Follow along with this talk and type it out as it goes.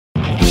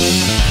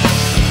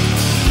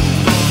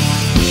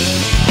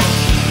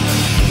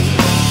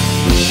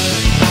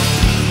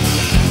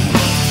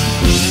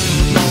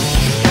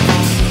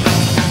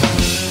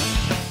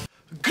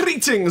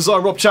Greetings,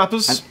 I'm Rob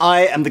Chappers. And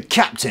I am the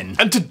captain.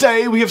 And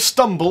today we have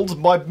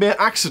stumbled, by mere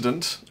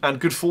accident and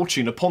good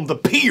fortune, upon the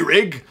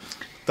P-rig,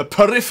 the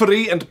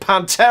Periphery and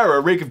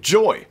Pantera rig of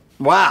joy.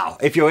 Wow,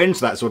 if you're into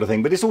that sort of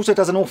thing, but it also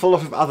does an awful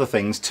lot of other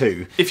things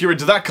too. If you're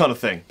into that kind of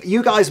thing.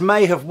 You guys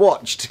may have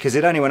watched, because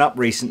it only went up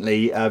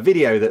recently, a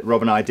video that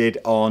Rob and I did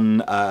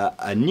on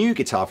a new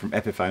guitar from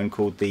Epiphone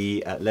called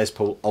the Les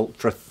Paul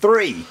Ultra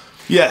 3.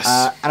 Yes.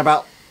 And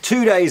about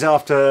 2 days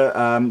after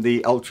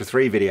the Ultra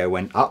 3 video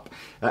went up,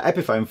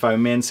 Epiphone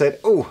phoned me and said,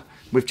 oh,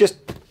 we've just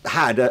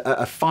had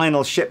a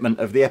final shipment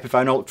of the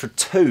Epiphone Ultra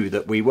 2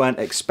 that we weren't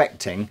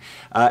expecting.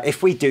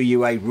 If we do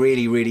you a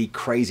really, really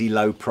crazy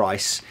low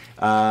price,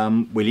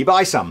 will you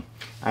buy some?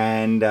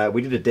 And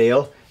we did a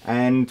deal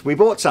and we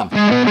bought some.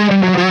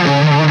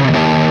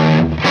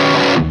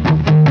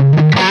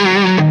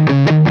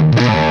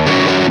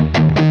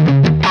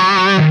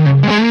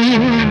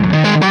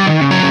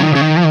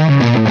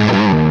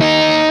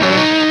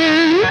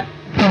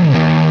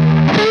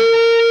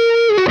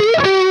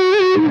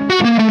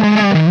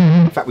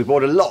 In fact, we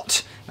bought a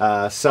lot.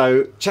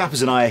 So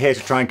Chappers and I are here to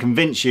try and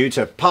convince you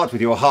to part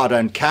with your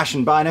hard-earned cash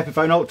and buy an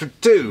Epiphone Ultra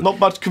 2. Not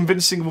much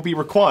convincing will be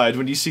required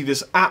when you see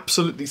this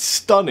absolutely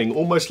stunning,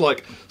 almost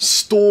like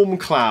storm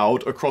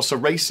cloud across a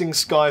racing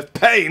sky of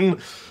pain,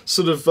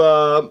 sort of,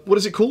 what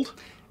is it called?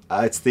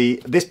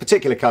 This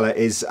particular colour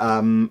is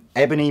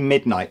Ebony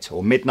Midnight,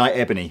 or Midnight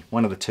Ebony,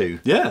 one of the two.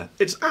 Yeah,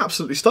 it's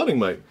absolutely stunning,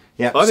 mate.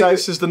 Yeah, I think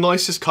this is the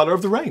nicest colour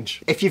of the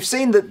range. If you've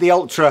seen the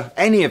Ultra,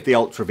 any of the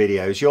Ultra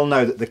videos, you'll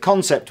know that the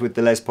concept with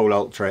the Les Paul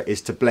Ultra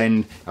is to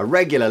blend a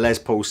regular Les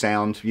Paul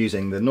sound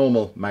using the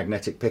normal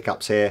magnetic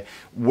pickups here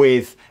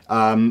with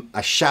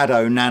a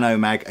Shadow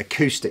Nanomag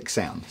acoustic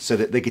sound, so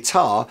that the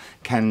guitar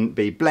can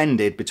be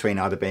blended between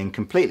either being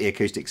completely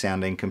acoustic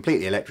sounding,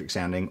 completely electric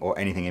sounding, or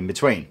anything in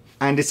between.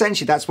 And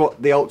essentially that's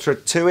what the Ultra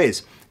 2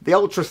 is. The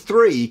Ultra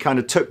 3 kind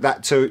of took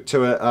that to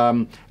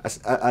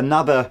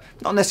another,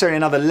 not necessarily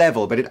another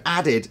level, but it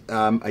added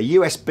a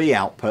USB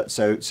output,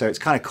 so it's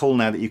kind of cool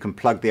now that you can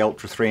plug the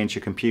Ultra 3 into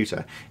your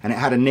computer, and it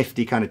had a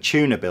nifty kind of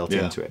tuner built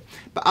into it.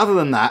 But other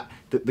than that,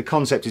 the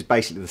concept is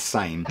basically the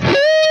same.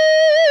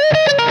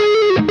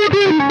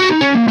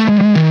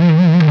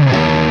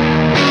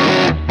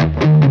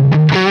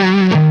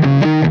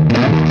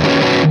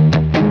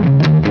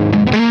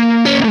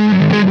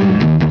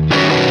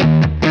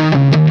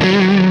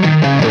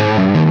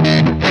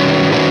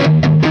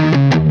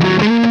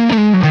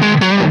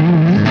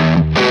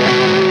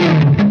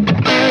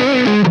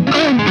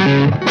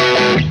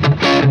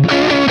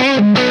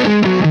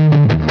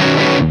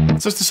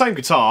 So it's the same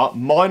guitar,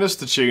 minus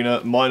the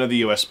tuner, minus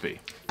the USB.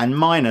 And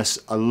minus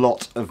a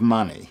lot of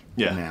money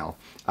now.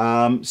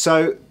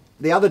 So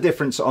the other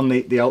difference on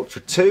the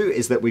Ultra 2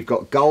 is that we've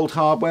got gold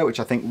hardware, which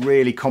I think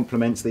really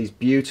complements these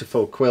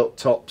beautiful quilt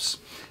tops.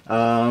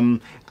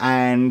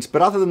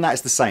 But other than that,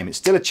 it's the same. It's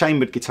still a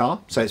chambered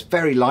guitar, so it's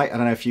very light. I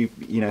don't know if you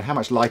know, how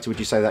much lighter would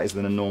you say that is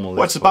than a normal?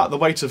 Well, it's about the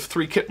weight of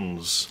 3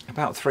 kittens.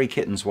 About 3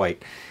 kittens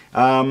weight.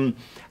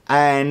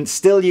 And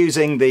still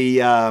using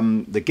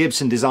the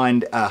Gibson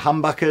designed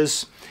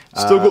humbuckers.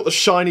 Still got the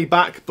shiny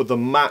back, but the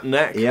matte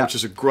neck, which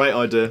is a great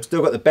idea.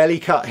 Still got the belly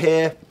cut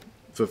here.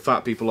 For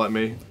fat people like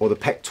me. Or the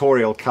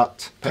pectoral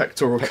cut.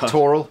 Pectoral cut.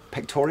 Pectoral?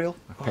 Pectoral.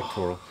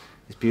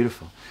 It's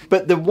beautiful.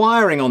 But the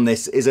wiring on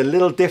this is a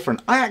little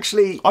different. I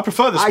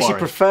prefer this wiring. I actually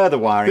prefer the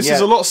wiring. This is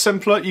a lot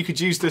simpler. You could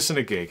use this in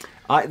a gig.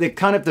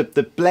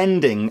 The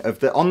blending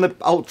of on the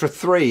Ultra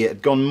 3, it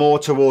had gone more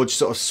towards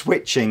sort of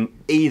switching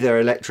either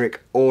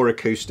electric or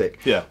acoustic.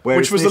 Yeah,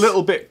 which was a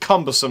little bit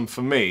cumbersome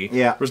for me.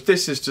 Yeah. Whereas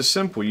this is just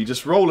simple. You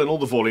just roll in all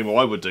the volume, or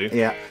I would do.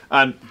 Yeah.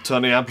 And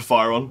turn the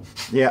amplifier on.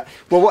 Yeah.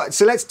 Well,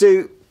 so let's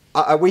do.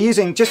 We're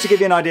using, just to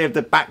give you an idea of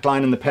the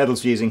backline and the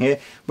pedals we're using here,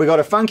 we've got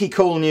a funky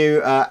cool new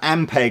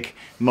Ampeg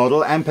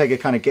model. Ampeg are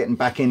kind of getting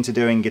back into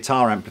doing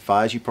guitar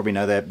amplifiers. You probably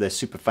know they're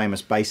super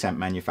famous bass amp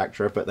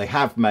manufacturer, but they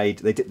have made,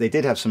 they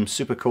did have some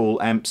super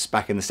cool amps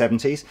back in the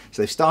 70s,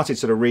 so they've started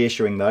sort of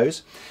reissuing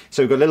those.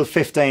 So we've got a little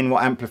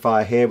 15-watt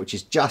amplifier here, which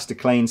is just a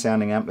clean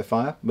sounding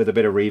amplifier with a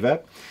bit of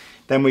reverb.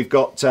 Then we've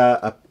got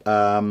a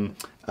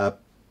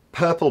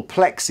purple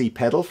plexi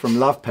pedal from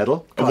Love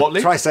Pedal.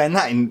 Try saying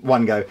that in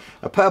one go.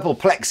 A purple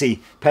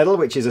plexi pedal,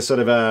 which is a sort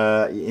of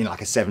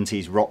like a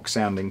 70s rock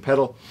sounding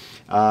pedal.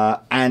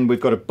 And we've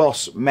got a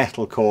Boss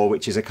metal core,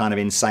 which is a kind of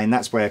insane.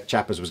 That's where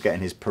Chappers was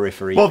getting his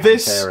Periphery. Well,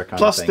 this kind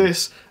plus of thing.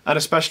 this, and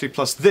especially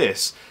plus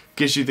this,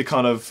 gives you the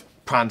kind of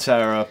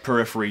Pantera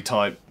Periphery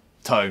type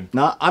tone.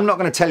 Now, I'm not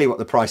going to tell you what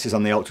the price is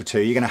on the Ultra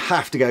 2. You're going to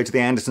have to go to the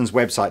Andertons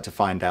website to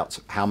find out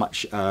how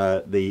much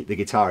the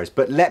guitar is.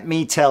 But let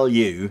me tell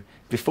you,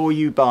 before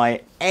you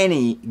buy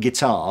any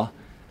guitar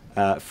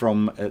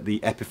from the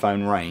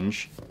Epiphone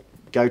range,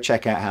 go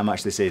check out how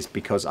much this is,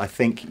 because I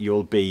think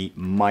you'll be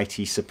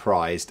mighty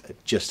surprised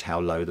at just how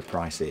low the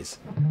price is.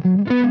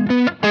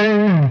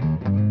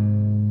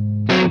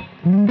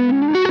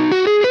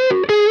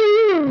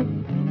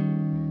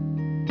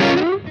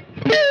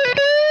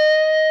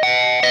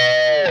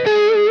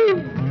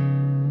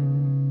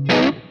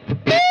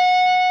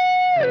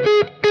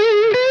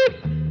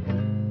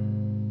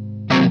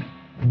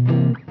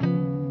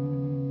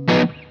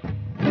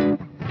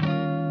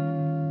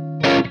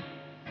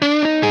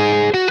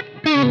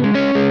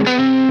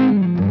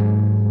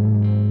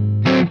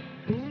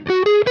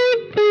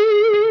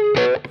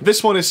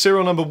 This one is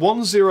serial number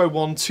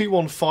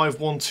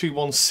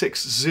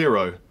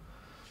 10121512160.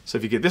 So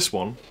if you get this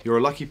one, you're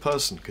a lucky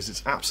person because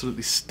it's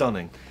absolutely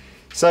stunning.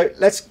 So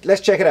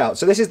let's check it out.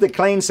 So this is the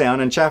clean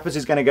sound, and Chappers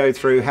is going to go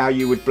through how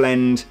you would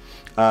blend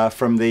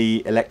from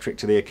the electric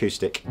to the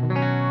acoustic.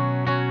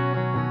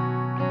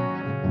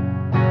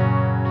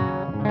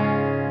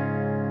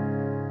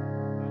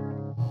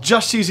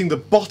 Just using the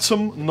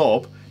bottom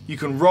knob, you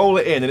can roll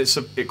it in, and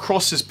it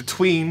crosses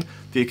between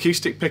the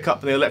acoustic pickup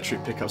and the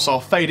electric pickup. So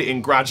I'll fade it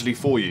in gradually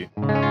for you.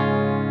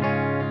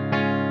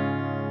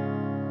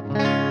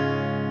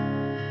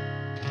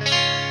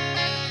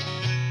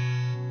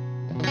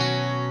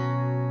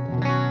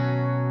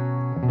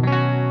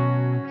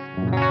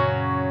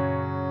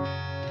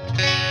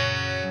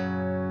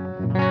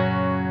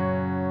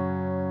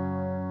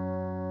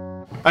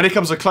 And here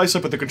comes a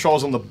close-up of the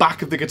controls on the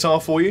back of the guitar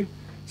for you.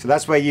 So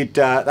that's where you'd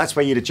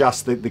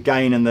adjust the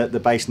gain and the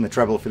bass and the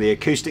treble for the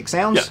acoustic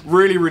sounds. Yeah,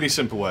 really, really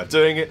simple way of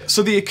doing it.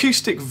 So the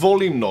acoustic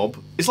volume knob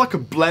is like a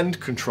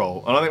blend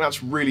control, and I think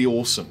that's really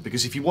awesome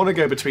because if you want to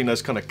go between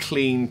those kind of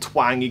clean,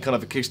 twangy kind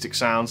of acoustic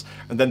sounds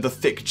and then the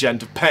thick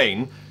gent of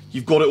pain,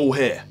 you've got it all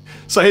here.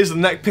 So here's the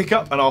neck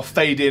pickup, and I'll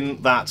fade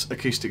in that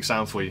acoustic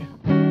sound for you.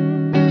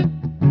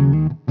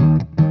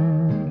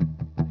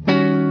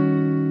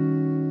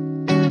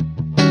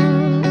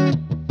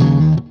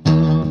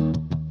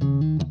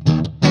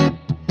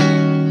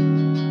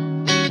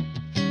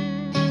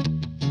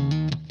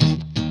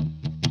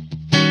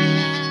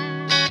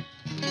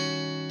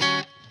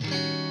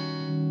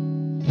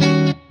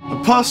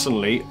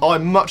 Personally, I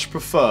much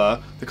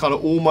prefer the kind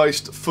of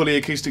almost fully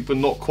acoustic but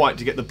not quite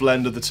to get the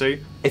blend of the two.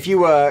 If you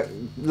were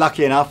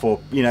lucky enough, or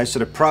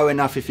sort of pro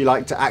enough if you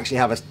like, to actually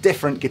have a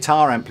different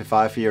guitar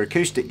amplifier for your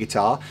acoustic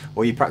guitar,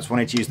 or you perhaps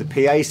wanted to use the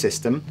PA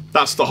system.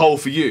 That's the hole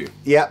for you.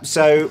 Yep,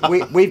 so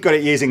we've got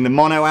it using the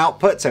mono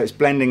output, so it's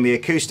blending the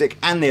acoustic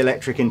and the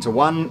electric into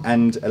one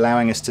and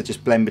allowing us to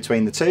just blend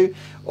between the two.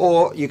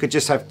 Or you could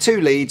just have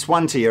two leads,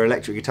 one to your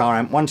electric guitar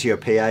amp, one to your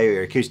PA or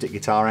your acoustic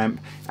guitar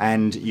amp,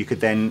 and you could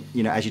then,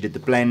 as you did the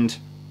blend,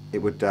 it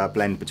would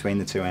blend between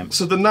the two amps.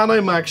 So the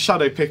Nanomag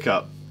Shadow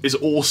pickup is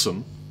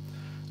awesome,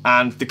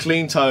 and the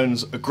clean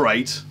tones are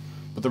great,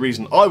 but the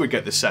reason I would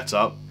get this set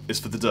up is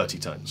for the dirty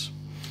tones.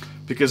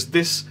 Because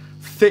this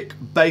thick,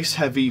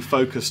 bass-heavy,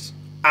 focused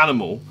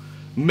animal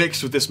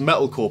mixed with this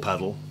metalcore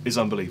pedal is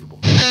unbelievable.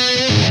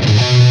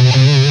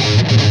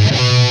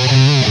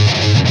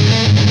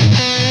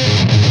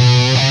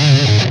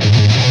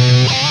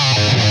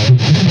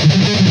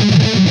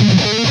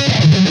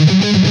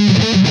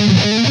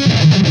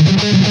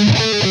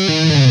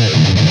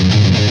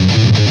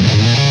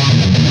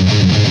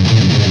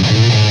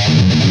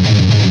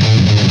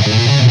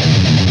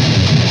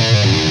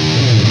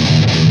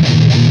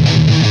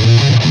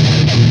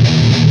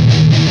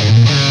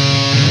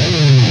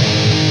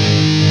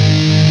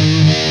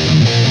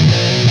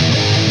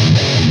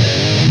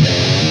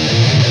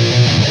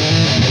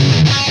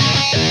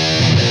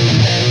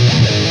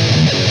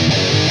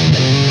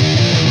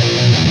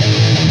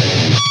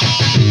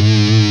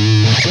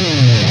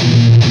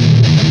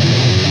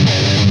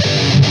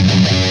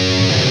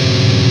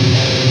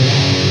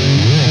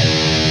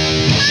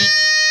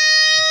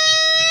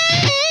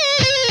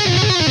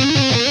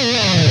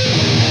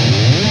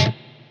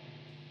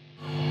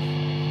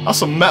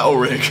 That's a metal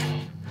rig.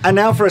 And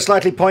now for a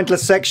slightly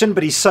pointless section,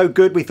 but he's so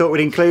good we thought we'd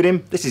include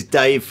him. This is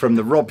Dave from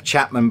the Rob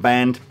Chapman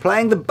Band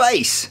playing the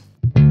bass.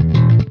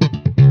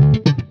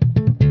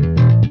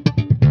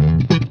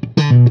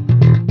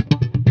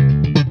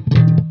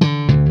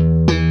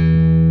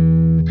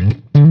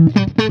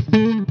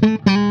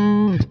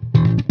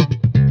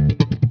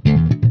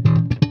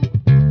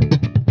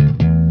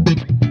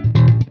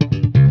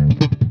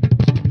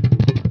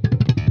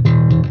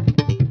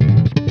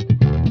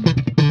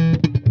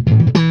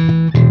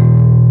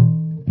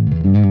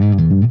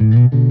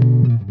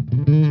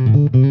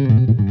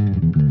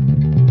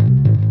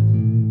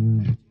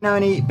 Know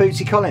any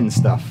Bootsy Collins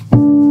stuff? I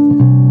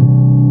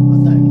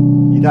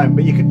don't. You don't,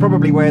 but you could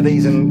probably wear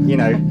these and,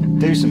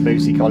 do some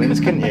Bootsy Collins,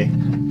 couldn't you? I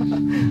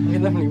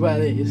can definitely wear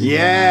these.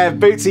 Yeah,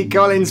 Bootsy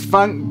Collins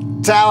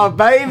Funk Tower,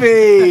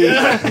 baby!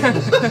 I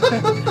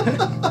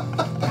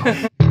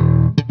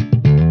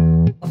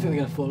think they're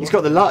gonna fall He's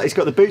off. got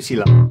the Bootsy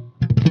lot.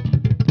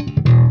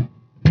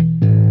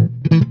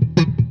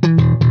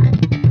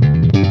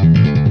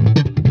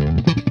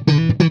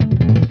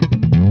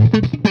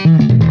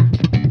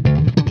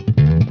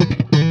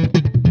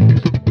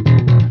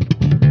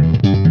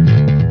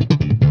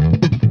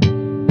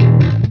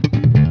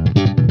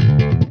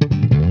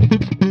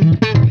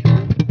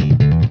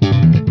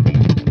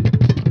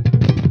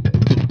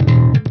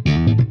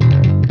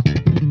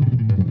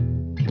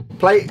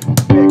 Play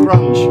bit of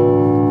grunge.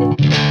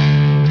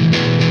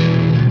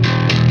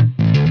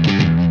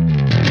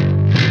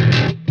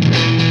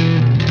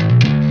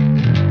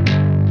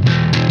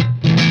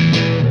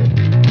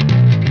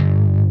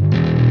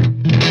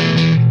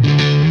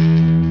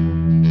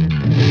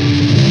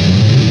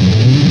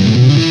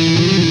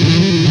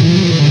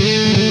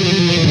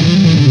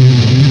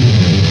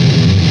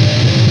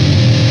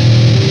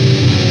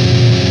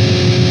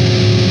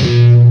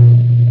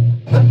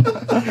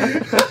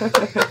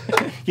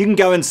 You can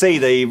go and see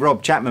the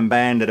Rob Chapman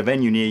Band at a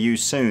venue near you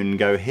soon.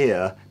 Go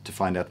here to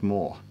find out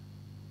more.